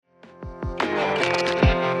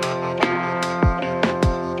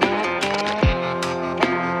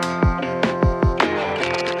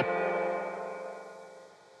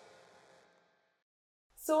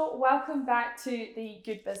to the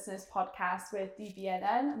Good Business podcast with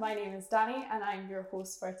DBNN. My name is Danny and I'm your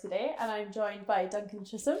host for today, and I'm joined by Duncan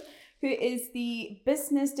Chisholm, who is the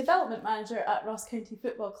Business Development Manager at Ross County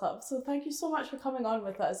Football Club. So thank you so much for coming on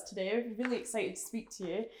with us today. We're really excited to speak to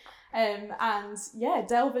you and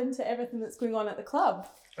delve into everything that's going on at the club.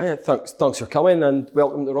 Thanks for coming and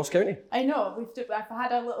welcome to Ross County. I know, I've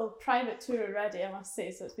had a little private tour already, I must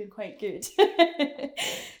say, so it's been quite good.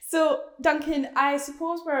 So Duncan, I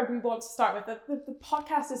suppose where we want to start with, the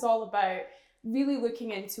podcast is all about really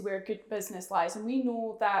looking into where good business lies, and we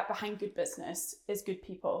know that behind good business is good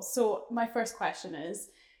people. So my first question is,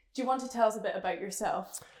 do you want to tell us a bit about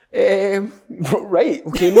yourself? Right,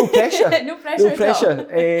 okay, no pressure. No pressure.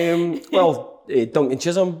 Well, Duncan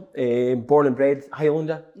Chisholm, born and bred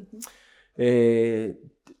Highlander. Went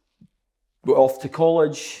off to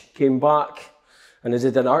college, came back, and I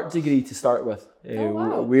did an art degree to start with.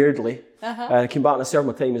 Wow. Weirdly, I came back and I served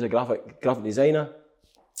my time as a graphic designer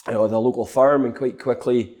with a local firm, and quite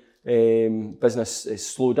quickly business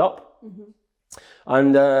slowed up,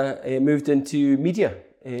 and moved into media,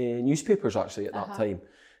 newspapers actually at that time.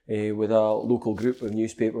 With a local group of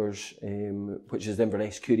newspapers, which is the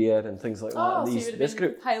Inverness Courier and things like that. This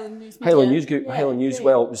group, Highland News. Highland News. Great.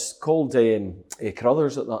 Well, it was called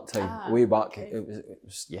Carruthers at that time, way back. Okay. It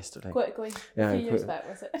was yesterday. Quickly. A few years back,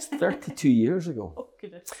 was it? 32 years ago. Oh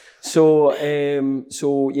goodness. So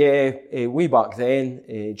way back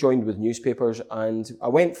then, joined with newspapers, and I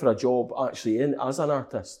went for a job actually as an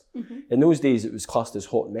artist. In those days, it was classed as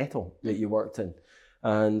hot metal that you worked in.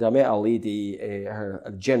 And I met a lady,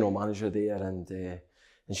 a general manager there, and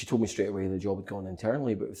she told me straight away the job had gone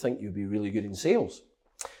internally, but I think you'd be really good in sales.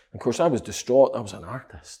 And of course, I was distraught. I was an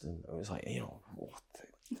artist, and I was like, the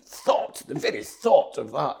very thought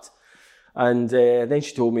of that. And then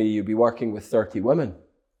she told me you'd be working with 30 women.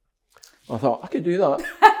 I thought, I could do that.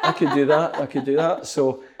 I could do that.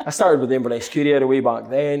 So I started with the Inverness Courier way back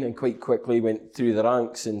then, and quite quickly went through the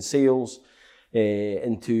ranks in sales,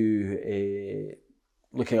 into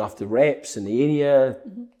looking after reps in the area,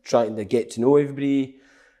 trying to get to know everybody,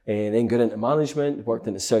 and then got into management, worked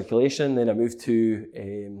into circulation. Then I moved to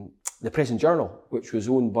the Press and Journal, which was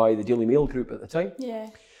owned by the Daily Mail Group at the time. Yeah.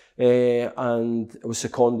 And I was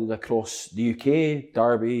seconded across the UK,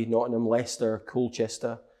 Derby, Nottingham, Leicester,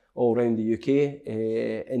 Colchester, all around the UK,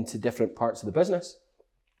 into different parts of the business.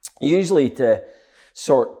 Usually to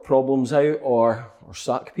sort problems out or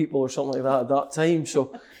sack people or something like that at that time.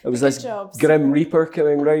 So it was this grim reaper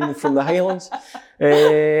coming round from the Highlands.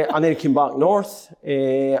 And then I came back north,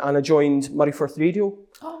 and I joined Murrayfirth Radio.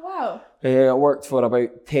 Oh, wow. I worked for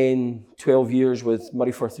about 10, 12 years with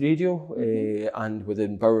Murrayfirth Radio, and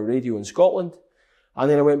within Bauer Radio in Scotland. And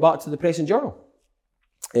then I went back to the Press and Journal,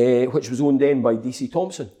 which was owned then by DC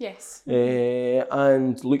Thompson. Yes.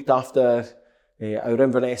 And looked after our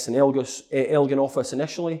Inverness and Elgin office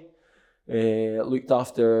initially. Looked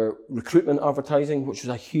after recruitment advertising, which was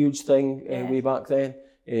a huge thing way back then,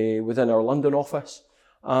 within our London office,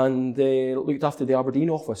 and looked after the Aberdeen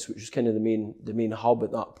office, which was kind of the main hub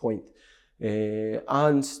at that point,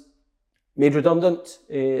 and made redundant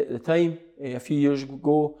at the time a few years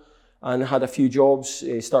ago, and had a few jobs.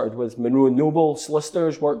 Started with Monroe and Noble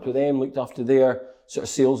solicitors, worked with them, looked after their sort of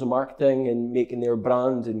sales and marketing and making their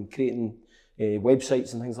brand and creating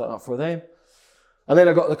websites and things like that for them. And then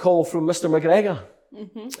I got the call from Mr. McGregor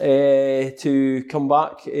to come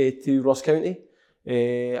back to Ross County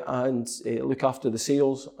and look after the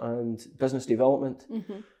sales and business development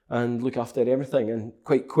and look after everything. And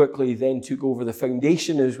quite quickly then took over the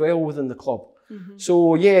foundation as well within the club.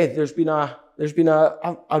 So yeah, there's been an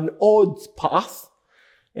odd path,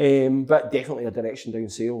 but definitely a direction down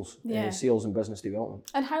sales, sales and business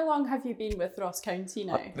development. And how long have you been with Ross County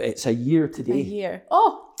now? It's a year today. A year.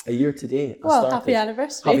 Oh! A year today. Well, happy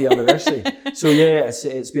anniversary. Happy anniversary. So yeah,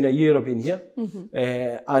 it's been a year I've been here,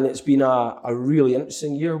 and it's been a really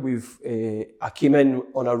interesting year. I came in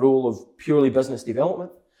on a role of purely business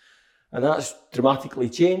development, and that's dramatically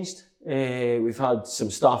changed. We've had some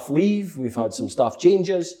staff leave, we've had some staff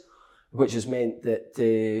changes, which has meant that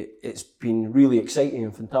it's been really exciting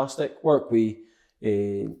and fantastic work. Great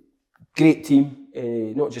team,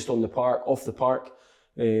 not just on the park, off the park.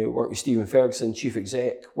 Work with Stephen Ferguson, chief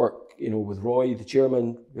exec. Work, with Roy, the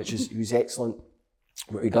chairman, who's excellent.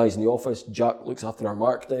 Work with guys in the office. Jack looks after our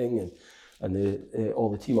marketing and all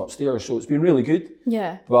the team upstairs. So it's been really good.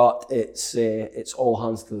 Yeah. But it's all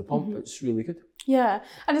hands to the pump. It's really good. Yeah,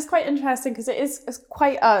 and it's quite interesting because it's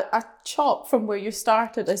quite a chop from where you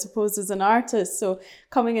started, I suppose, as an artist. So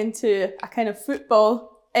coming into a kind of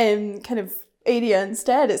football kind of area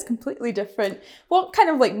instead, it's completely different. What kind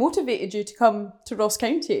of motivated you to come to Ross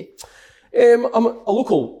County? I'm a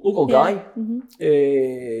local guy.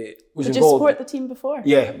 Was Did involved. you support the team before?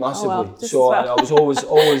 Yeah, massively. Oh, wow. So I was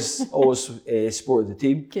always supported the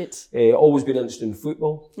team. Good. Always been interested in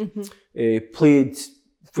football. Played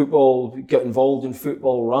football, got involved in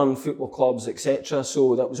football, ran football clubs, etc.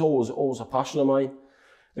 So that was always a passion of mine.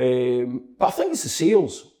 But I think it's the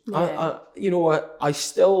sales. Yeah. I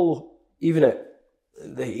still, even at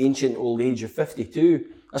the ancient old age of 52,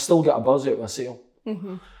 I still get a buzz out of a sale.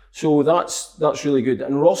 So that's really good.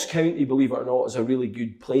 And Ross County, believe it or not, is a really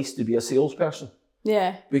good place to be a salesperson.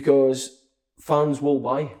 Yeah. Because fans will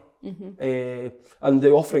buy. And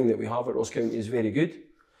the offering that we have at Ross County is very good.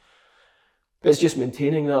 But it's just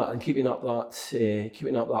maintaining that and keeping up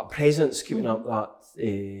that presence, keeping up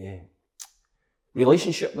that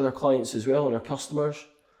relationship with our clients as well and our customers.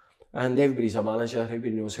 And everybody's a manager,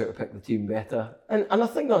 everybody knows how to pick the team better. And I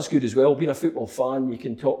think that's good as well. Being a football fan, you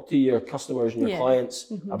can talk to your customers and your clients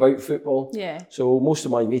about football. Yeah. So most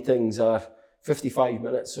of my meetings are 55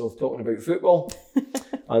 minutes of talking about football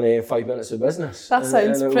and 5 minutes of business. That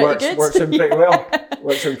sounds pretty good. Works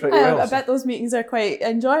in pretty well. I bet those meetings are quite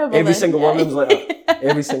enjoyable. Every single one of them's like that.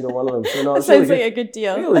 Every single one of them. So no, that sounds like a good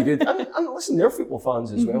deal. Really good. And listen, they're football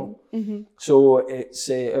fans as well. So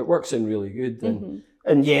it works in really good.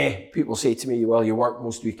 And yeah, people say to me, well, you work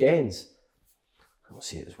most weekends. I don't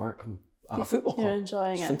see it as work. I'm at a football club. You're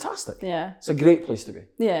enjoying it. It's fantastic. Yeah. It's a great place to be.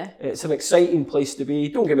 Yeah. It's an exciting place to be.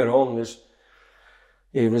 Don't get me wrong, there's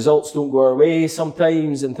results don't go our way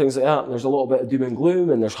sometimes and things like that. And there's a little bit of doom and gloom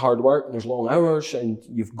and there's hard work and there's long hours and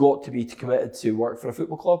you've got to be committed to work for a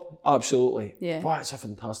football club. Absolutely. Yeah. Wow, it's a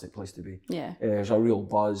fantastic place to be. Yeah. There's a real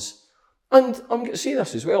buzz. And I'm going to say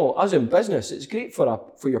this as well, as in business, it's great for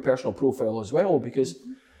your personal profile as well because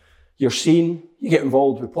you're seen, you get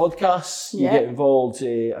involved with podcasts, you get involved,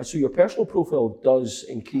 so your personal profile does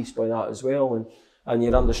increase by that as well, and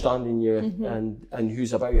you're understanding and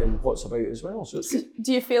who's about and what's about as well. So it's good.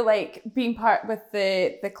 Do you feel like being part with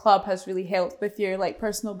the club has really helped with your like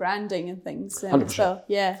personal branding and things? 100%. Well?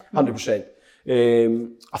 Yeah. 100%.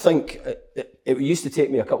 I think it used to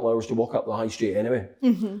take me a couple of hours to walk up the high street anyway,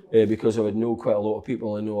 because I would know quite a lot of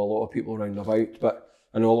people. I know a lot of people around about, but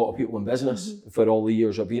I know a lot of people in business for all the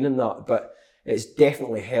years I've been in that. But it's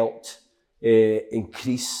definitely helped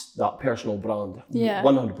increase that personal brand.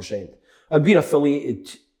 100%. I've been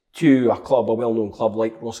affiliated to a club, a well-known club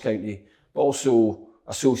like Ross County, but also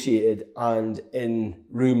associated and in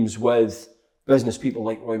rooms with business people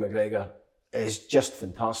like Roy McGregor is just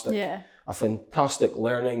fantastic. Yeah. A fantastic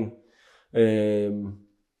learning.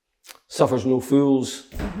 Suffers no fools.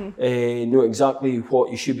 Know exactly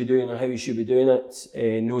what you should be doing and how you should be doing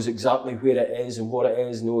it. Knows exactly where it is and what it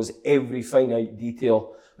is. Knows every finite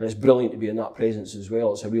detail. And it's brilliant to be in that presence as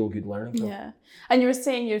well. It's a real good learning curve. Yeah. And you were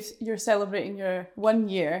saying you're celebrating your 1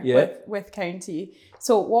 year with County.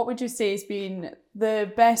 So what would you say has been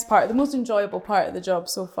the best part, the most enjoyable part of the job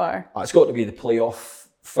so far? It's got to be the playoff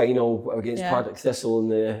final against Partick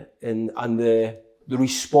Thistle and the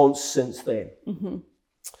response since then.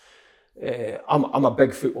 I'm a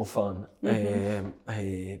big football fan.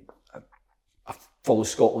 I follow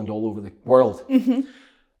Scotland all over the world.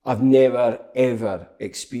 I've never ever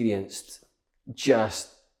experienced just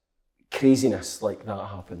craziness like that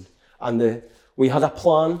happen. And we had a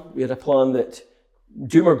plan. We had a plan that,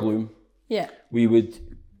 doom or gloom, we would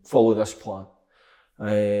follow this plan.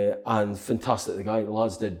 And fantastic, the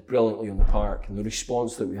lads did brilliantly on the park, and the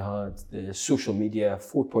response that we had, the social media,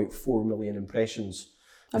 4.4 million impressions.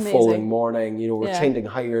 The following morning, we're trending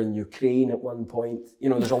higher in Ukraine at one point.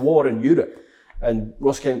 There's a war in Europe, and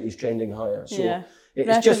Ross County's trending higher. So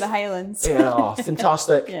it's just the Highlands.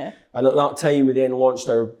 Fantastic. And at that time, we then launched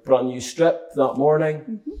our brand new strip that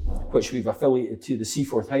morning, which we've affiliated to the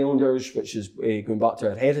Seaforth Highlanders, which is going back to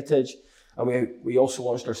our heritage. And we also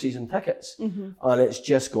launched our season tickets, and it's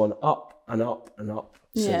just gone up and up and up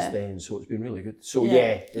since then. So it's been really good. So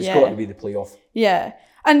it's got to be the playoff. Yeah.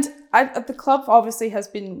 And the club obviously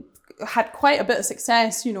had quite a bit of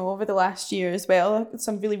success, over the last year as well.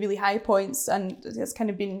 Some really, really high points, and it's kind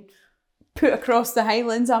of been put across the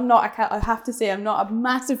Highlands. I have to say, I'm not a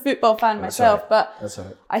massive football fan myself, but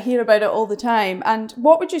I hear about it all the time. And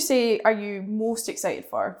what would you say are you most excited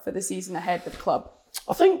for the season ahead with the club?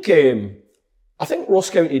 I think Ross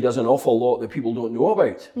County does an awful lot that people don't know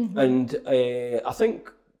about, and I think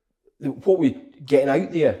what we're getting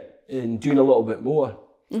out there and doing a little bit more.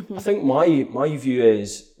 I think my view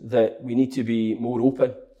is that we need to be more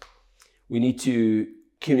open. We need to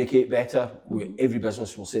communicate better. Every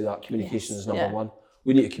business will say that communication is number one.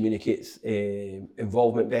 We need to communicate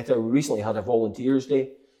involvement better. We recently had a volunteers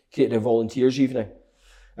day, created a volunteers evening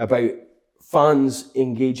about fans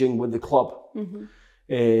engaging with the club.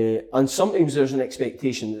 And sometimes there's an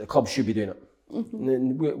expectation that the club should be doing it.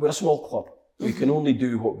 And we're a small club. We can only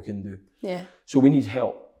do what we can do. Yeah. So we need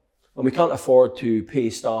help. And we can't afford to pay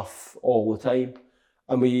staff all the time.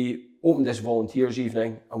 And we opened this volunteers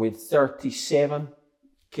evening and we had 37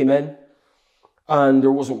 came in. And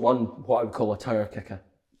there wasn't one, what I would call a tire kicker.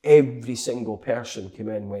 Every single person came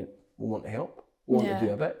in and went, we want to help. We want to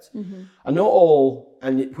do a bit. And not all,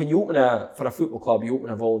 and when you open for a football club, you open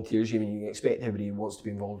a volunteers evening, you expect everybody who wants to be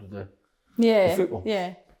involved with the football.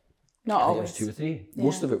 Yeah. Not always. It was 2 or 3. Yeah.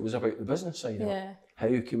 Most of it was about the business side of it. How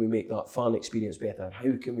can we make that fan experience better?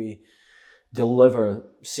 How can we deliver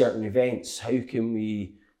certain events? How can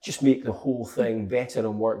we just make the whole thing better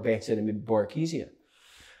and work better and work easier?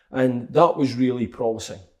 And that was really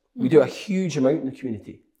promising. We do a huge amount in the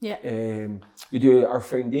community. Yeah. We do our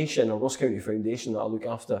foundation, our Ross County Foundation that I look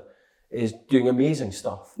after, is doing amazing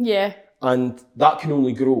stuff. Yeah. And that can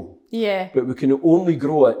only grow. Yeah. But we can only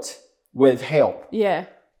grow it with help. Yeah.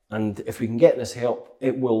 And if we can get this help,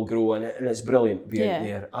 it will grow, and it's brilliant to be out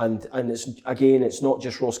there. And it's not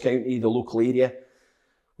just Ross County, the local area.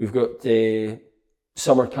 We've got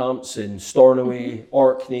summer camps in Stornoway,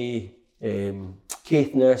 Orkney,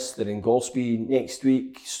 Caithness, they're in Golspie next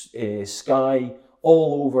week, Skye,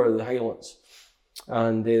 all over the Highlands.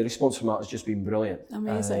 And the response from that has just been brilliant.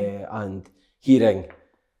 Amazing. And hearing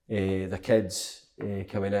the kids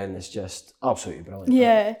coming in is just absolutely brilliant.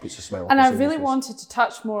 Yeah. Puts a smile and on I really wanted to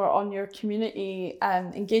touch more on your community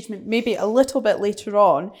engagement, maybe a little bit later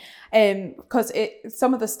on, because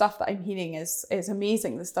some of the stuff that I'm hearing is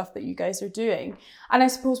amazing, the stuff that you guys are doing. And I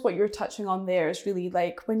suppose what you're touching on there is really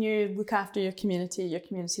like when you look after your community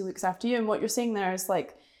looks after you. And what you're saying there is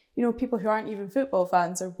like, you know, people who aren't even football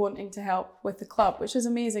fans are wanting to help with the club, which is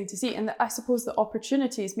amazing to see. And I suppose the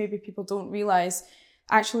opportunities, maybe people don't realise,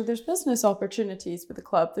 actually there's business opportunities with the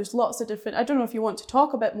club. There's lots of different, I don't know if you want to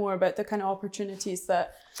talk a bit more about the kind of opportunities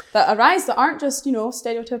that arise that aren't just, you know,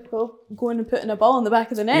 stereotypical going and putting a ball in the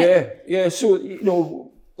back of the net. Yeah. So, you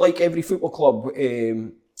know, like every football club,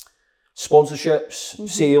 sponsorships,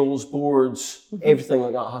 sales, boards, everything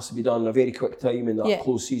like that has to be done in a very quick time in that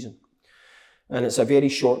closed season. And it's a very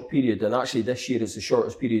short period. And actually this year it's the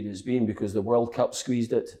shortest period it's been because the World Cup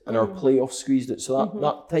squeezed it and our playoffs squeezed it. So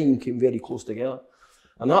that time came very close together.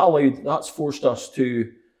 And that's forced us to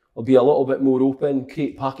be a little bit more open,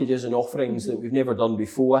 create packages and offerings that we've never done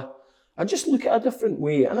before, and just look at a different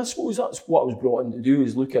way. And I suppose that's what I was brought in to do,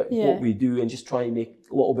 is look at what we do and just try and make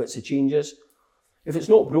little bits of changes. If it's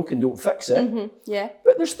not broken, don't fix it.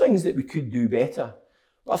 But there's things that we could do better.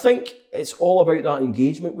 But I think it's all about that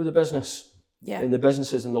engagement with the business and the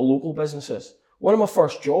businesses and the local businesses. One of my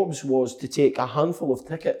first jobs was to take a handful of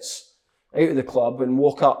tickets out of the club and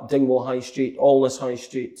walk up Dingwall High Street, Alness High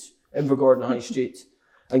Street, Invergordon High Street,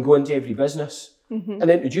 and go into every business and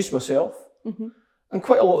introduce myself. And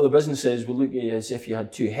quite a lot of the businesses would look at you as if you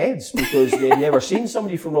had two heads because they'd never seen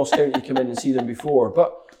somebody from Ross County come in and see them before.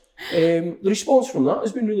 But the response from that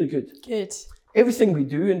has been really good. Good. Everything we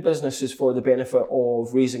do in business is for the benefit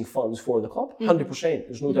of raising funds for the club, 100%.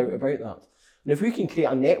 There's no doubt about that. And if we can create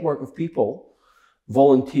a network of people,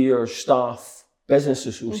 volunteers, staff, business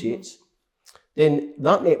associates, then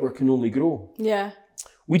that network can only grow. Yeah.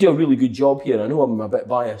 We do a really good job here. I know I'm a bit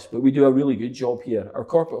biased, but we do a really good job here. Our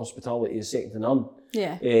corporate hospitality is second to none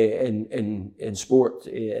in sport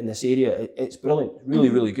in this area. It's brilliant, really,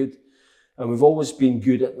 really good. And we've always been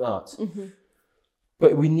good at that.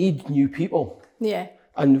 But we need new people. Yeah.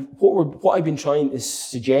 And what I've been trying to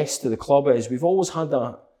suggest to the club is we've always had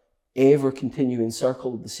that ever continuing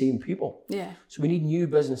circle of the same people. Yeah. So we need new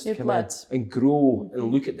business to come in and grow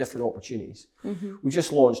and look at different opportunities. We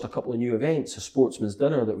just launched a couple of new events, a sportsman's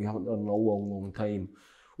dinner that we haven't done in a long, long time.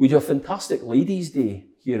 We do a fantastic ladies' day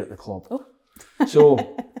here at the club.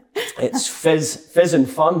 So it's fizz and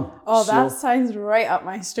fun. Oh, that sounds right up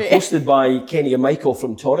my street. Hosted by Kenny and Michael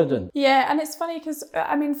from Torridon. Yeah, and it's funny because,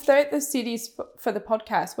 I mean, throughout this series for the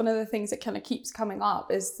podcast, one of the things that kind of keeps coming up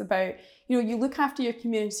is about, you know, you look after your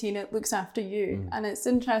community and it looks after you. And it's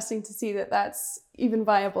interesting to see that that's even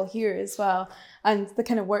viable here as well, and the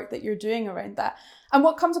kind of work that you're doing around that. And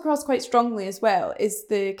what comes across quite strongly as well is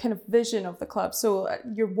the kind of vision of the club. So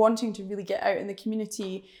you're wanting to really get out in the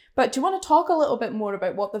community. But do you want to talk a little bit more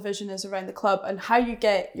about what the vision is around the club and how you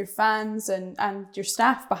get your fans and your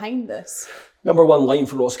staff behind this? Number one line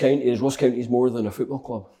for Ross County is Ross County is more than a football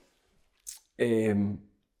club. And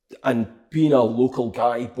being a local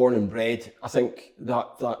guy, born and bred, I think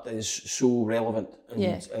that is so relevant.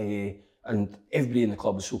 And everybody in the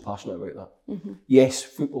club is so passionate about that. Yes,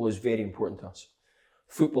 football is very important to us.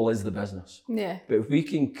 football is the business. Yeah. But if we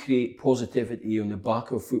can create positivity on the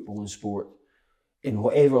back of football and sport in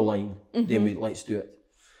whatever line, then let's do it.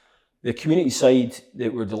 The community side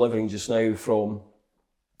that we're delivering just now, from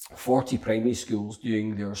 40 primary schools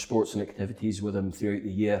doing their sports and activities with them throughout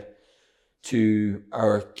the year, to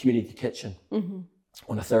our community kitchen.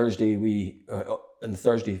 On a Thursday,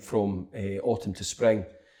 from autumn to spring,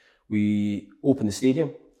 we open the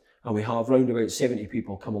stadium and we have round about 70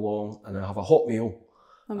 people come along and have a hot meal.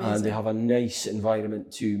 Amazing. And they have a nice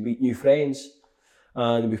environment to meet new friends.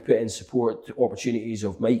 And we've put in support opportunities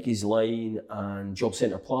of Mikey's Line and Job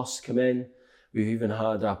Centre Plus come in. We've even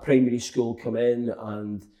had a primary school come in,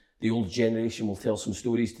 and the older generation will tell some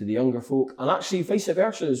stories to the younger folk, and actually vice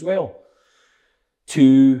versa as well,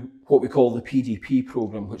 to what we call the PDP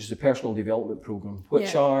programme, which is the Personal Development Programme,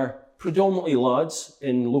 which are predominantly lads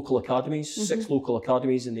in local academies, 6 local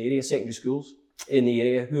academies in the area, secondary schools in the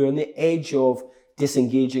area, who are on the edge of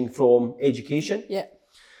disengaging from education. Yeah.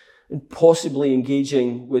 And possibly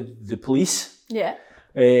engaging with the police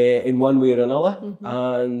in one way or another.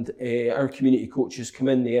 And our community coaches come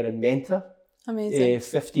in there and mentor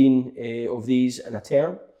 15 of these in a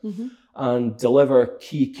term and deliver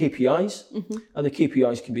key KPIs. And the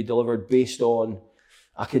KPIs can be delivered based on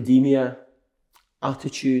academia,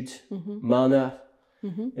 attitude, manner,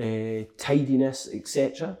 tidiness,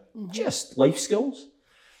 etc. Just life skills.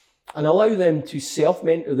 And allow them to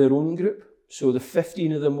self-mentor their own group. So the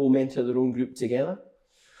 15 of them will mentor their own group together.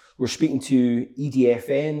 We're speaking to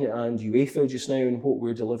EDFN and UEFA just now on what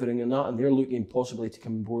we're delivering in that, and they're looking possibly to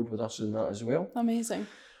come on board with us in that as well. Amazing.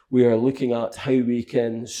 We are looking at how we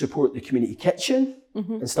can support the community kitchen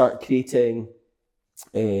and start creating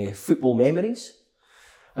football memories,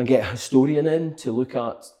 and get a historian in to look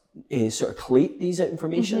at, sort of collate these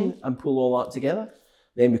information and pull all that together.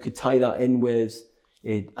 Then we could tie that in with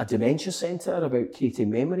a dementia centre about creating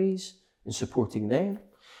memories and supporting them.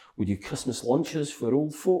 We do Christmas lunches for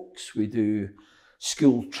old folks. We do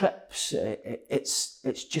school trips.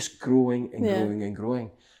 It's just growing and growing and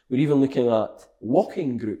growing. We're even looking at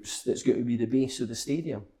walking groups that's going to be the base of the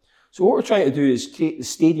stadium. So what we're trying to do is create the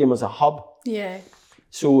stadium as a hub. Yeah.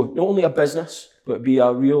 So not only a business, but be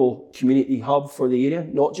a real community hub for the area,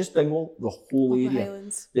 not just Dingwall, the whole area,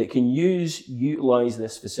 that can utilise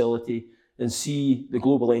this facility and see the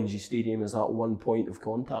Global Energy Stadium as that one point of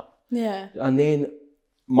contact. Yeah. And then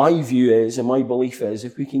my view is, and my belief is,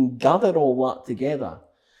 if we can gather all that together,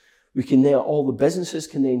 we can then, all the businesses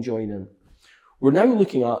can then join in. We're now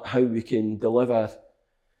looking at how we can deliver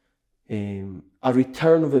a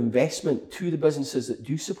return of investment to the businesses that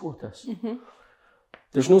do support us.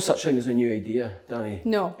 There's no such thing as a new idea, Danny.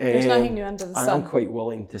 No, there's nothing new under the sun. I'm quite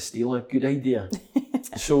willing to steal a good idea.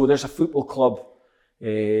 So there's a football club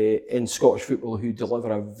in Scottish football who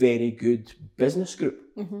deliver a very good business group.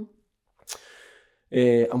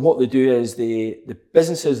 And what they do is the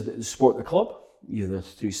businesses that support the club, either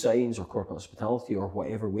through signs or corporate hospitality or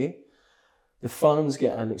whatever way, the fans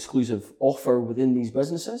get an exclusive offer within these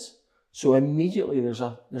businesses. So immediately there's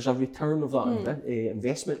a return of that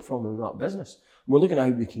investment from that business. We're looking at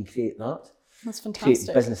how we can create that. That's fantastic.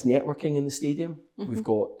 Create business networking in the stadium. We've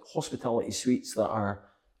got hospitality suites that are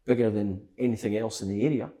bigger than anything else in the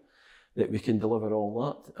area, that we can deliver all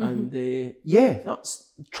that. And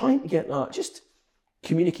that's trying to get that, just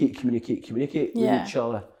communicate with each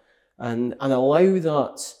other and allow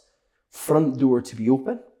that front door to be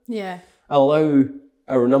open. Yeah. Allow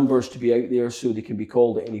our numbers to be out there so they can be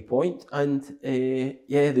called at any point. And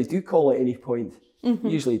they do call at any point.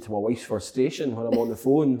 Usually to my wife's frustration when I'm on the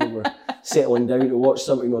phone when we're settling down to watch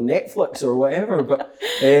something on Netflix or whatever. But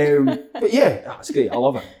yeah, that's great. I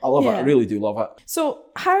love it. I really do love it. So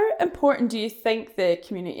how important do you think the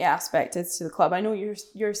community aspect is to the club? I know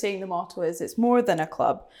you're saying the motto is it's more than a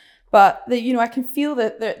club, but I can feel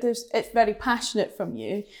that it's very passionate from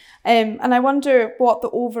you. And I wonder what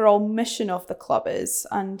the overall mission of the club is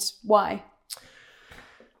and why.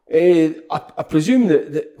 I presume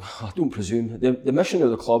I don't presume, the mission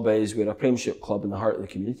of the club is we're a Premiership club in the heart of the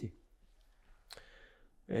community.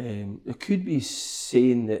 It could be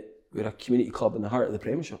saying that we're a community club in the heart of the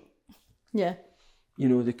Premiership. Yeah.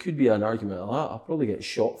 There could be an argument of that. I'll probably get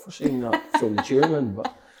shot for saying that from the chairman,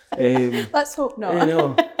 but let's hope not.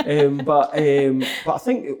 But I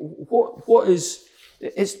think what is,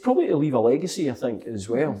 it's probably to leave a legacy, I think, as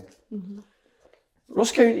well.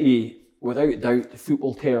 Ross County, without doubt,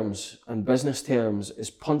 football terms and business terms, is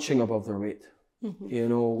punching above their weight.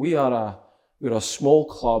 We're a small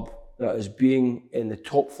club that is being in the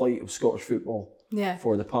top flight of Scottish football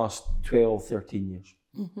for the past 12, 13 years.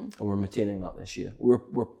 And we're maintaining that this year.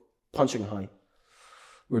 We're punching high.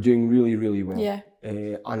 We're doing really, really well. Yeah.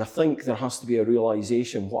 And I think there has to be a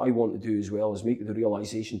realisation. What I want to do as well is make the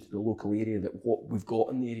realisation to the local area that what we've got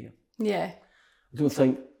in the area. Yeah.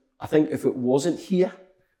 I think if it wasn't here,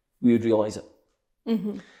 we would realise it.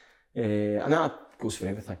 Mm-hmm. And that goes for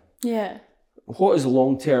everything. Yeah. What is the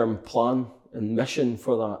long-term plan and mission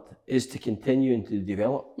for that is to continue and to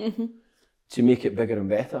develop, to make it bigger and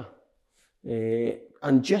better,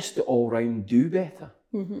 and just to all round do better.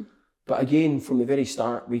 But again, from the very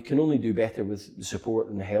start, we can only do better with the support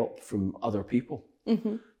and the help from other people.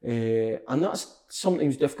 And that's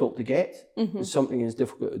sometimes difficult to get, and something is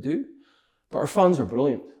difficult to do. But our fans are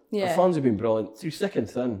brilliant. Yeah. Our fans have been brilliant through thick and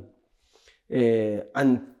thin.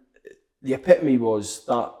 And the epitome was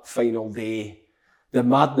that final day, the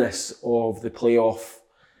madness of the playoff.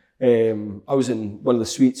 I was in one of the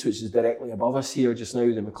suites, which is directly above us here just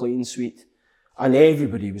now, the McLean suite. And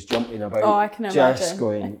everybody was jumping about, I can just imagine.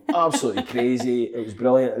 going absolutely crazy. It was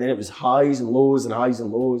brilliant. And then it was highs and lows and highs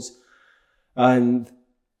and lows. And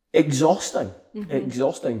exhausting,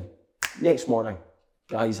 exhausting. Next morning,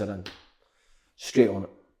 guys are in, straight on it.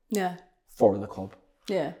 Yeah. For the club.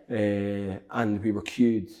 Yeah. And we were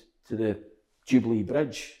queued to the Jubilee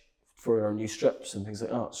Bridge for our new strips and things like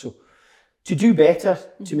that. So to do better,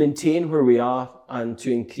 to maintain where we are and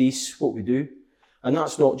to increase what we do. And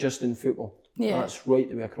that's not just in football. Yeah. That's right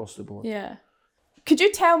the way across the board. Yeah. Could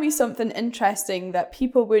you tell me something interesting that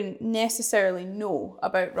people wouldn't necessarily know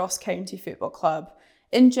about Ross County Football Club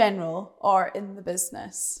in general or in the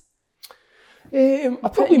business? I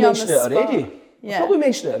probably mentioned it already. Yeah. I probably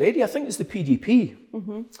mentioned it already. I think it's the PDP.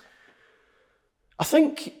 I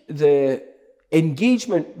think the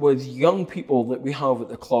engagement with young people that we have at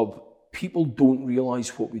the club, people don't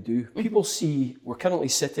realise what we do. People see we're currently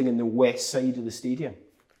sitting in the west side of the stadium.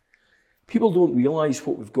 People don't realise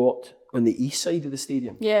what we've got on the east side of the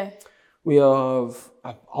stadium. Yeah. We have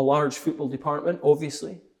a large football department,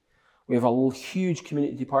 obviously. We have a huge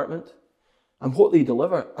community department. And what they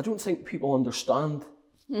deliver, I don't think people understand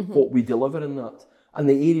what we deliver in that. And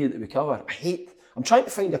the area that we cover. I'm trying to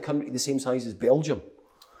find a country the same size as Belgium.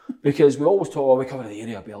 Because we always talk, we cover the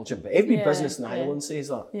area of Belgium. But every business in the Highlands says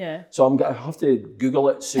that. Yeah. So I have to Google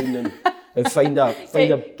it soon and find a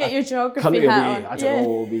get your geography country hat away. on. I don't know,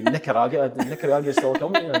 it'll be Nicaragua. Nicaragua's still a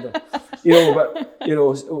country.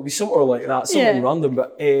 It'll be somewhere like that, something random.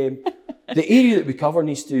 But the area that we cover we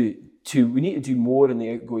need to do more in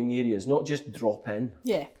the outgoing areas, not just drop in.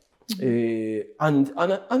 Yeah.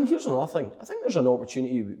 And here's another thing. I think there's an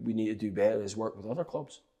opportunity we need to do better is work with other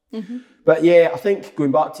clubs. But yeah, I think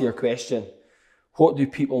going back to your question, what do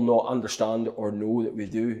people not understand or know that we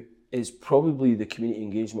do is probably the community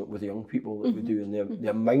engagement with the young people that we do and the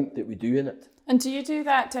amount that we do in it. And do you do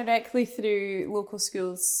that directly through local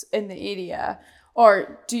schools in the area?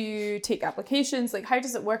 Or do you take applications? Like, how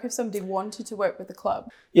does it work if somebody wanted to work with the club?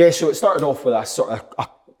 Yeah, so it started off with a sort of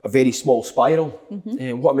a very small spiral.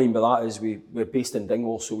 And what I mean by that is we're based in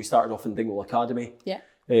Dingwall, so we started off in Dingwall Academy. Yeah.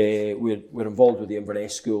 We're involved with the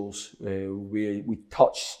Inverness schools. We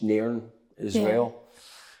touch Nairn as well.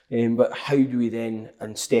 But how do we then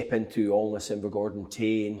step into Alness, Invergordon,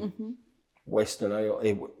 Tane, Western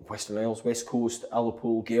Isles, West Coast,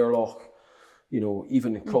 Allapool, Gairloch,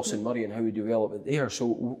 even crossing Murray and how we develop it there.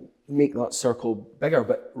 So make that circle bigger.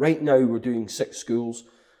 But right now we're doing 6 schools.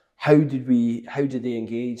 How did they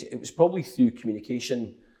engage? It was probably through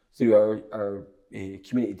communication, through our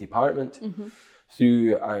community department,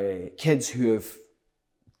 through kids who have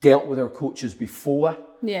dealt with our coaches before,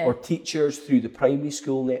 or teachers through the primary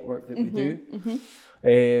school network that we do.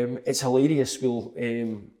 It's hilarious.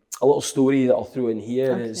 A little story that I'll throw in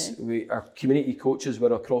here is our community coaches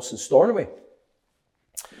were across in Stornoway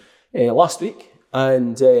last week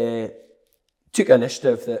and took an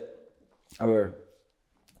initiative that our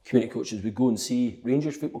community coaches would go and see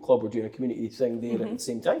Rangers Football Club were doing a community thing there at the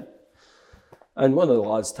same time. And one of the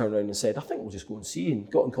lads turned around and said, I think we'll just go and see, and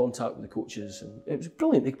got in contact with the coaches. And it was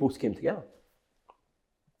brilliant, they both came together.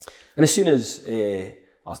 And as soon as,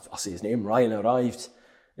 I'll say his name, Ryan arrived,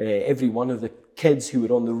 every one of the kids who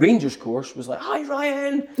were on the Rangers course was like, hi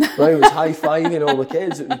Ryan! Ryan was high-fiving all the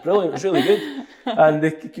kids, it was brilliant, it was really good. And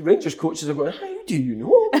the Rangers coaches are going, how do you know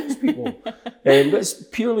all these people? But it's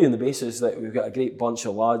purely on the basis that we've got a great bunch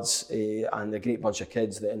of lads and a great bunch of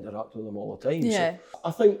kids that interact with them all the time. Yeah.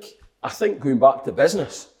 So I think going back to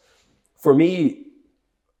business, for me,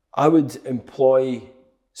 I would employ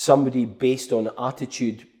somebody based on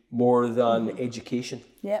attitude more than education.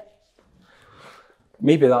 Yep.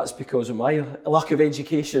 Maybe that's because of my lack of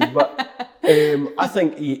education, but I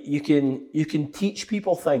think you can teach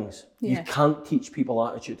people things. Yeah. You can't teach people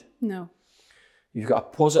attitude. No. You've got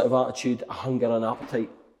a positive attitude, a hunger and appetite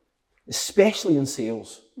especially in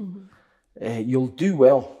sales, you'll do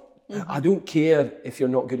well. I don't care if you're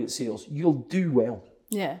not good at sales, you'll do well.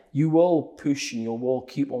 Yeah. You will push and you will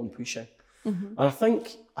keep on pushing. And I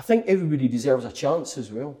think everybody deserves a chance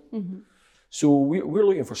as well. So we're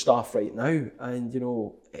looking for staff right now, and you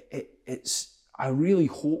know, I really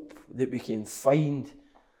hope that we can find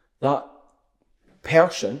that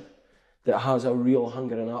person that has a real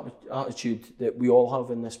hunger and attitude that we all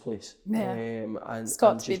have in this place. Yeah. And it's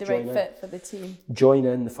got to be just the right fit for the team. Join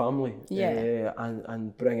in the family. Yeah.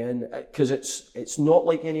 And bring in, because it's not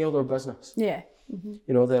like any other business. Yeah.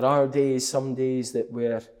 You know, there are some days that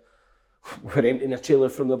we're emptying a trailer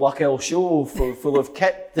from the Black Isle show full of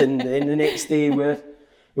kit, and then the next day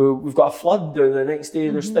we've got a flood, or the next day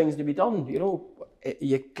there's things to be done. You know,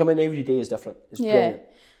 you come in every day is different. It's brilliant.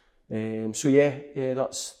 So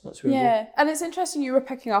that's where we go. And it's interesting you were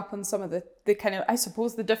picking up on some of the kind of, I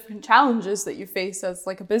suppose, the different challenges that you face as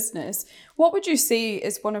like a business. What would you say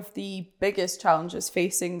is one of the biggest challenges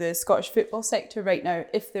facing the Scottish football sector right now,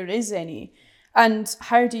 if there is any? And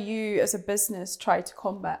how do you as a business try to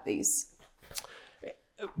combat these?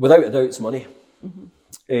 Without a doubt, it's money,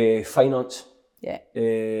 finance,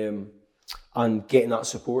 and getting that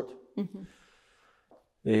support.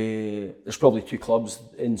 There's probably 2 clubs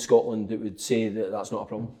in Scotland that would say that that's not a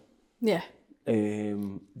problem. Yeah.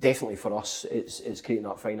 Definitely for us, it's creating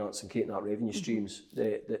that finance and creating that revenue streams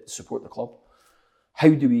that support the club. How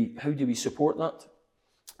do we support that?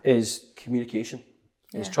 Is communication.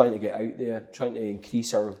 It's trying to get out there, trying to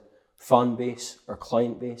increase our fan base, our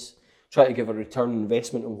client base, try to give a return on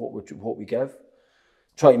investment on what we give,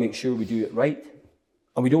 try to make sure we do it right,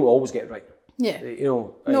 and we don't always get it right. Yeah, you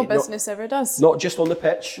know, no business ever does. Not just on the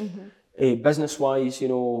pitch, business-wise. You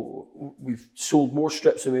know, we've sold more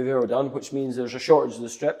strips than we've ever done, which means there's a shortage of the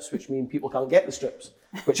strips, which means people can't get the strips,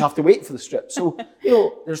 which have to wait for the strips. So you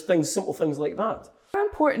know, there's simple things like that. How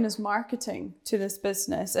important is marketing to this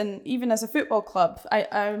business? And even as a football club,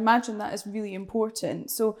 I imagine that is really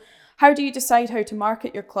important. So how do you decide how to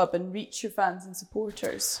market your club and reach your fans and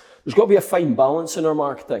supporters? There's got to be a fine balance in our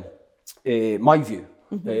marketing, my view.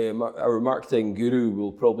 Our marketing guru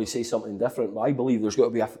will probably say something different, but I believe there's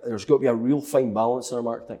got to be a real fine balance in our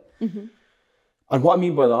marketing. And what I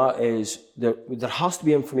mean by that is there has to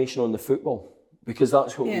be information on the football, because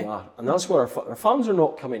that's what we are. And that's where our fans are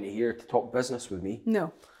not coming here to talk business with me.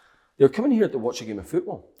 No. They're coming here to watch a game of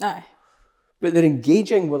football. Aye. But they're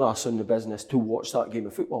engaging with us in the business to watch that game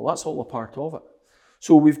of football. That's all a part of it.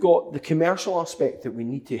 So we've got the commercial aspect that we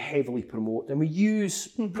need to heavily promote, and we use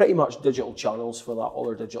pretty much digital channels for that, all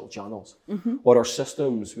our digital channels. Or our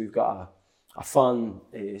systems, we've got a fan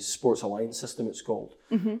sports alliance system, it's called,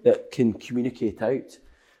 that can communicate out.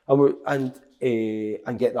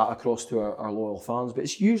 And get that across to our loyal fans, but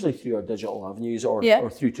it's usually through our digital avenues or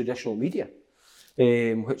through traditional media,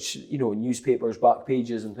 which, you know, newspapers, back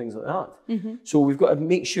pages and things like that. So we've got to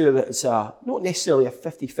make sure that it's not necessarily a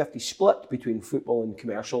 50-50 split between football and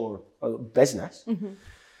commercial or business,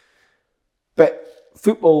 but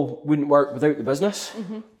football wouldn't work without the business.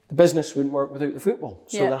 The business wouldn't work without the football.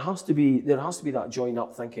 So there has to be that joined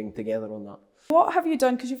up thinking together on that. What have you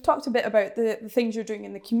done? Because you've talked a bit about the things you're doing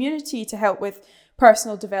in the community to help with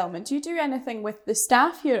personal development. Do you do anything with the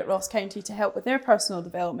staff here at Ross County to help with their personal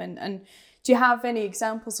development? And do you have any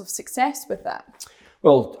examples of success with that?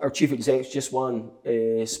 Well, our chief exec's just won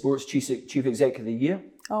Sports Chief Exec of the Year.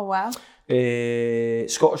 Oh, wow.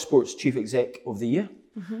 Scottish Sports Chief Exec of the Year.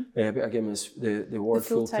 Better give him the award,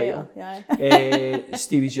 full title.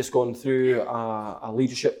 Stevie's just gone through a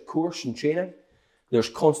leadership course and training. There's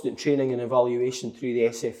constant training and evaluation through the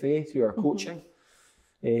SFA, through our coaching.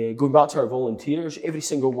 Going back to our volunteers, every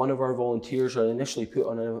single one of our volunteers are initially put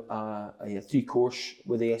on a 3-course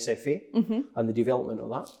with the SFA and the development of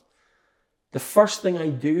that. The first thing I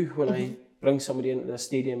do when I bring somebody into the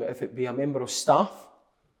stadium, if it be a member of staff,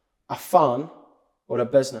 a fan, or a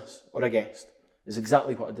business, or a guest, is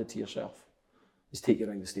exactly what I did to yourself, is take you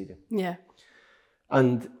around the stadium. Yeah.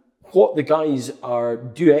 And what the guys are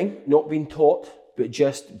doing, not being taught, but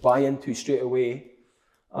just buy into straight away.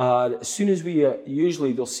 As soon as we,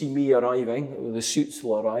 usually they'll see me arriving, the suits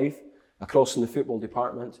will arrive across in the football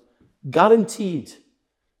department. Guaranteed,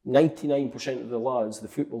 99% of the lads, the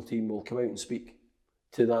football team, will come out and speak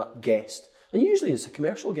to that guest. And usually it's a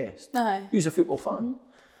commercial guest who's a football fan.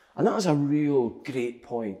 And that is a real great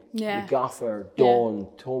point. The gaffer, Don,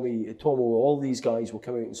 Tomo, all these guys will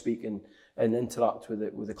come out and speak and interact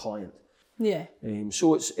with the client.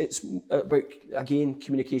 So it's about, again,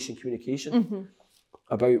 communication,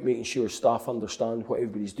 about making sure staff understand what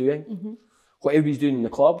everybody's doing, what everybody's doing in the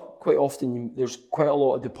club. Quite often there's quite a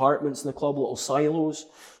lot of departments in the club, little silos.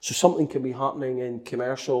 So something can be happening in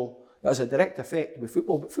commercial that has a direct effect with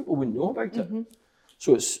football, but football wouldn't know about it.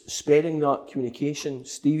 So it's spreading that communication.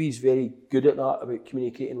 Stevie's very good at that, about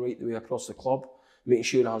communicating right the way across the club, making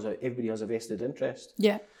sure everybody has a vested interest.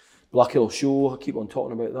 Yeah. Black Hill Show, I keep on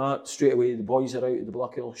talking about that. Straight away, the boys are out at the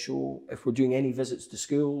Black Hill Show. If we're doing any visits to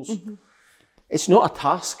schools, it's not a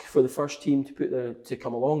task for the first team to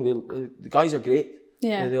come along. The guys are great.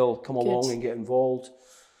 Yeah. They'll come along and get involved.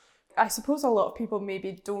 I suppose a lot of people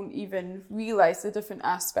maybe don't even realise the different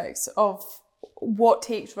aspects of what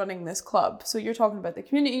takes running this club. So you're talking about the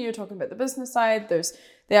community, you're talking about the business side, there's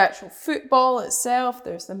the actual football itself,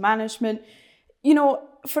 there's the management. You know,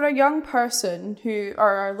 for a young person who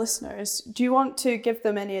are our listeners, do you want to give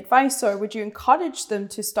them any advice, or would you encourage them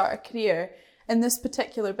to start a career in this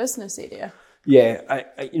particular business area? Yeah,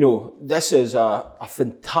 this is a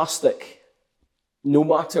fantastic, no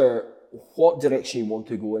matter what direction you want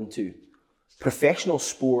to go into, professional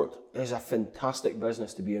sport is a fantastic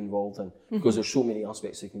business to be involved in because there's so many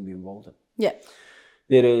aspects that can be involved in. Yeah.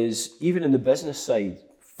 There is, even in the business side,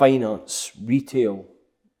 finance, retail,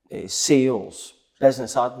 sales,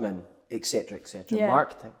 business admin, etc.,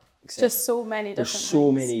 marketing, etc. Just so many different There's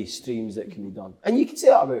so many streams that can be done. And you can say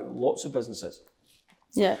that about lots of businesses.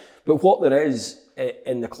 Yeah. But what there is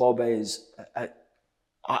in the club is,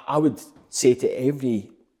 I would say to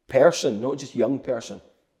every person, not just young person,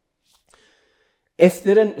 if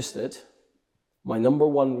they're interested, my number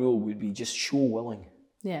one rule would be just show willing.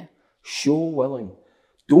 Yeah. Show willing.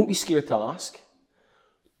 Don't be scared to ask.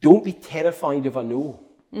 Don't be terrified of a no.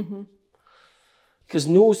 Because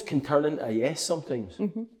no's can turn into a yes sometimes.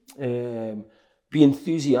 Be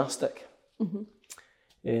enthusiastic.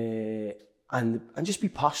 And just be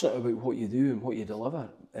passionate about what you do and what you deliver.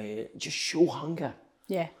 Just show hunger.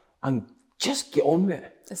 Yeah. And just get on with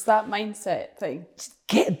it. It's that mindset thing. Just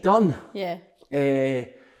get it done. Yeah.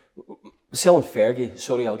 Selling Fergie,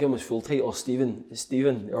 sorry, I'll give him his full title, Stephen,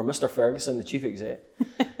 or Mr. Ferguson, the chief exec.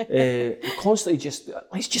 Constantly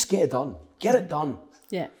let's just get it done. Get it done.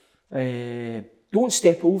 Yeah. Don't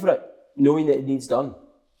step over it knowing that it needs done.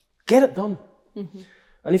 Get it done.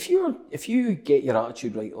 And if you get your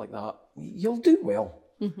attitude right like that, you'll do well.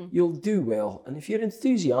 You'll do well. And if you're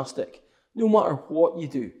enthusiastic, no matter what you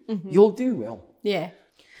do, you'll do well. Yeah.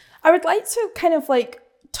 I would like to kind of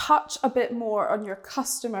touch a bit more on your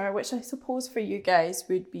customer, which I suppose for you guys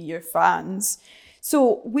would be your fans.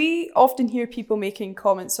 So we often hear people making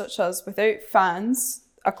comments such as, without fans,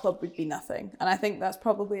 a club would be nothing. And I think that's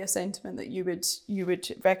probably a sentiment that you would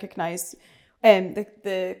recognise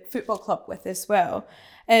the football club with as well.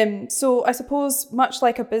 So I suppose much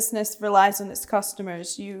like a business relies on its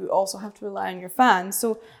customers, you also have to rely on your fans.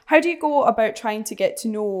 So how do you go about trying to get to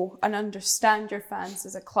know and understand your fans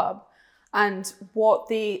as a club, and what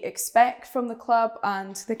they expect from the club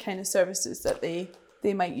and the kind of services that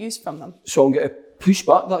they might use from them? So I'm going to push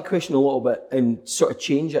back that question a little bit and sort of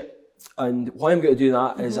change it. And why I'm going to do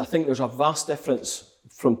that is I think there's a vast difference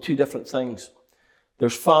from two different things.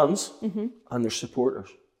 There's fans and there's supporters.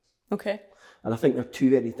 Okay. And I think they're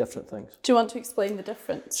two very different things. Do you want to explain the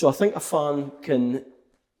difference? So I think a fan can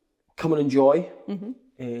come and enjoy,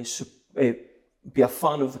 be a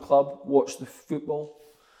fan of the club, watch the football,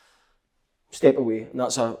 step away, and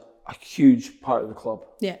that's a huge part of the club.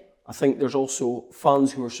 Yeah. I think there's also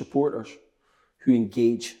fans who are supporters who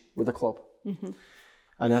engage with the club.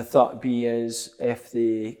 And I thought it'd be as if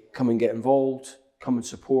they come and get involved, come and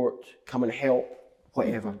support, come and help,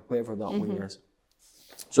 whatever that way is.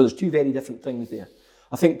 So there's two very different things there.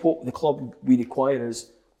 I think what the club we require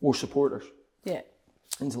is more supporters. Yeah.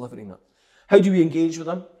 In delivering that. How do we engage with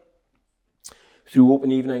them? Through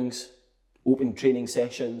open evenings, open training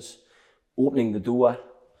sessions, opening the door.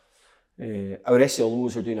 Our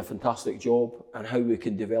SLOs are doing a fantastic job, and how we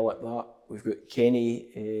can develop that. We've got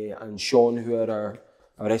Kenny and Sean who are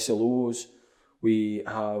our SLOs. We're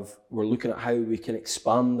looking at how we can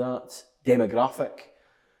expand that demographic.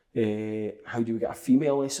 How do we get a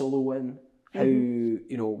female SLO in? How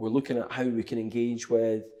we're looking at how we can engage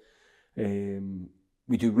with.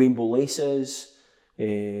 We do rainbow laces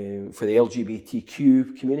for the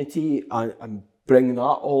LGBTQ community and bring that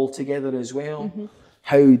all together as well.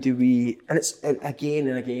 How do we? And it's again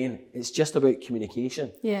and again. It's just about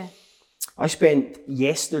communication. Yeah. I spent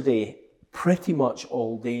yesterday pretty much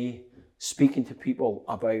all day speaking to people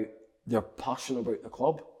about their passion about the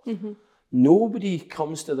club. Nobody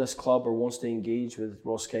comes to this club or wants to engage with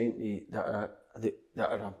Ross County that are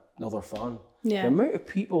another fan. Yeah. The amount of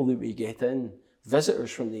people that we get in, visitors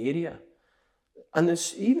from the area, And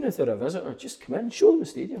even if they're a visitor, just come in, show them the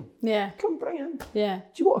stadium. Yeah. Come bring in. Yeah.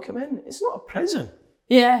 Do you want to come in? It's not a prison.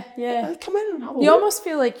 Yeah, yeah. Come in and have a You look. almost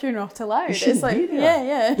feel like you're not allowed. It's like, be there.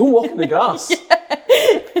 yeah. Don't walk in the grass.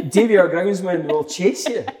 Davey, our groundsman, will chase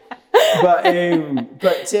you. But come in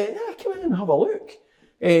and have a look.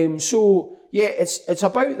 So yeah, it's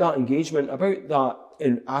about that engagement, about that,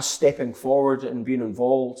 and us stepping forward and being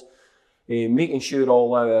involved, making sure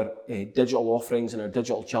all our digital offerings and our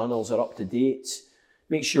digital channels are up to date.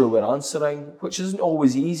 Make sure we're answering, which isn't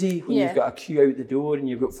always easy when you've got a queue out the door and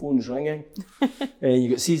you've got phones ringing, and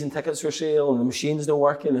you've got season tickets for sale and the machine's not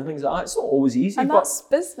working and things like that. It's not always easy. And that's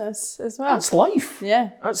business as well. That's life. Yeah.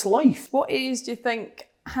 That's life. What areas do you think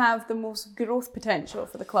have the most growth potential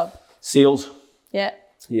for the club? Sales. Yeah.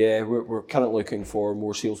 Yeah, we're currently looking for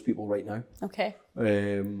more salespeople right now. Okay.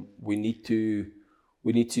 We need to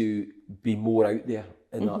be more out there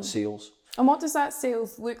in that sales. And what does that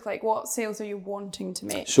sales look like? What sales are you wanting to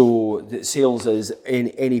make? So the sales is in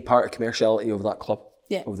any part of commerciality of that club,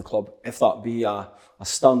 of the club. If that be a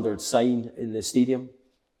standard sign in the stadium,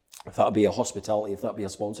 if that be a hospitality, if that be a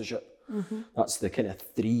sponsorship, that's the kind of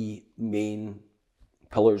three main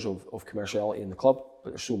pillars of commerciality in the club.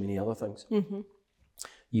 But there's so many other things.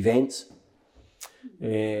 Events,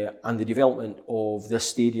 and the development of this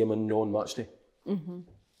stadium on non-match day.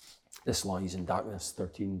 This lies in darkness,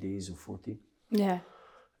 13 days of 14. Yeah.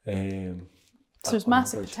 So there's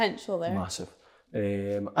massive potential there. Massive.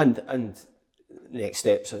 And the next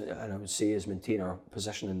steps, and I would say, is maintain our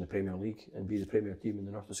position in the Premier League and be the premier team in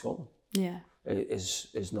the north of Scotland. Yeah.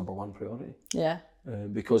 Is number one priority. Yeah.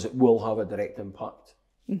 Because it will have a direct impact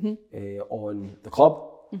on the club,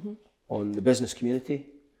 on the business community,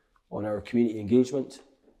 on our community engagement,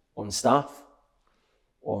 on staff,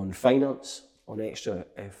 on finance, on extra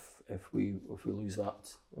if we lose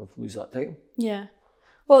that title. Yeah.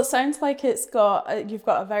 Well, it sounds like you've got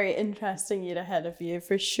a very interesting year ahead of you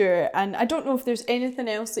for sure. And I don't know if there's anything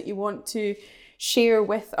else that you want to share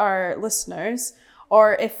with our listeners,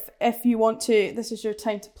 or if you want to, this is your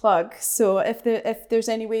time to plug. So if there's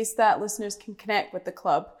any ways that listeners can connect with the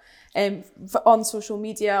club on social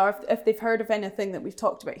media, or if they've heard of anything that we've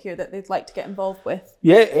talked about here that they'd like to get involved with.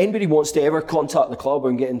 Yeah, anybody wants to ever contact the club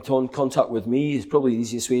and get in contact with me, is probably the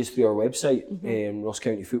easiest way is through our website,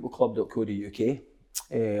 rosscountyfootballclub.co.uk,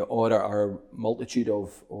 or our multitude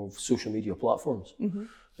of social media platforms.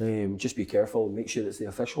 Just be careful and make sure it's the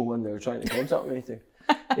official one they're trying to contact me to,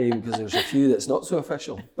 because there's a few that's not so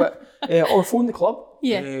official. But or phone the club,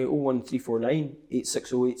 01349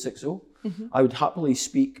 860 860. I would happily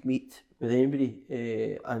meet with anybody,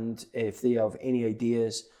 and if they have any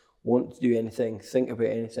ideas, want to do anything, think about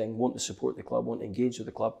anything, want to support the club, want to engage with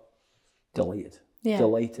the club, delighted.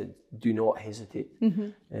 Delighted. Do not hesitate.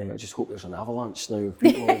 I just hope there's an avalanche now of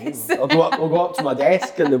people. I'll go up to my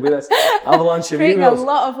desk and there'll be this avalanche of emails. Creating a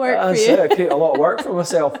lot of work for you. Create a lot of work for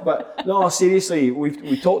myself. But no, seriously,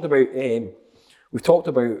 we've talked about the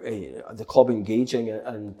club engaging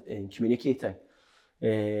and communicating,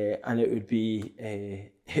 and it would be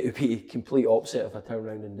a complete opposite if I turned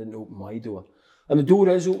around and didn't open my door. And the door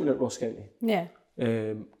is open at Ross County. Yeah.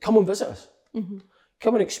 Come and visit us.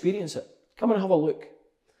 Come and experience it. Come and have a look.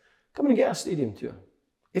 Come and get a stadium tour.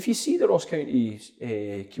 If you see the Ross County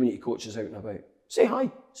community coaches out and about, say hi,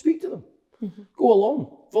 speak to them. Go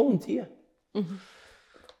along, volunteer.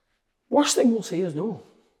 Worst thing we'll say is no.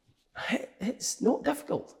 It's not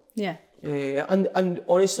difficult. Yeah. And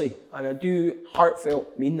honestly, and I do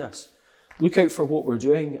heartfelt mean this, look out for what we're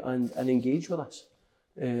doing and engage with us.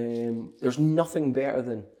 There's nothing better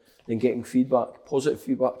than getting feedback, positive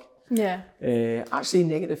feedback. Yeah. Actually,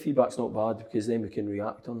 negative feedback's not bad because then we can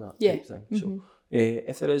react on that type thing. So,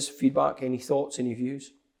 if there is feedback, any thoughts, any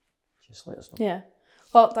views, just let us know. Yeah.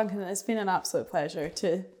 Well, Duncan, it's been an absolute pleasure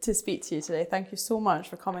to speak to you today. Thank you so much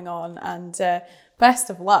for coming on, and best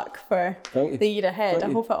of luck for the year ahead. I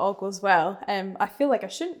hope it all goes well. I feel like I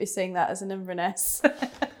shouldn't be saying that as an Inverness.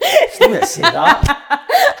 Don't let say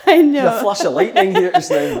that. I know. The flash of lightning here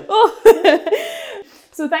just now.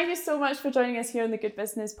 So thank you so much for joining us here on the Good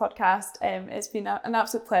Business podcast. It's been an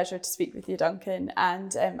absolute pleasure to speak with you, Duncan,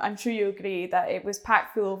 and I'm sure you agree that it was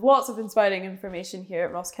packed full of lots of inspiring information here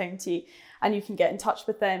at Ross County, and you can get in touch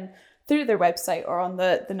with them through their website or on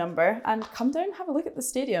the number, and come down and have a look at the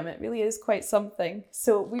stadium. It really is quite something.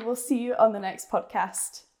 So we will see you on the next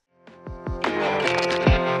podcast.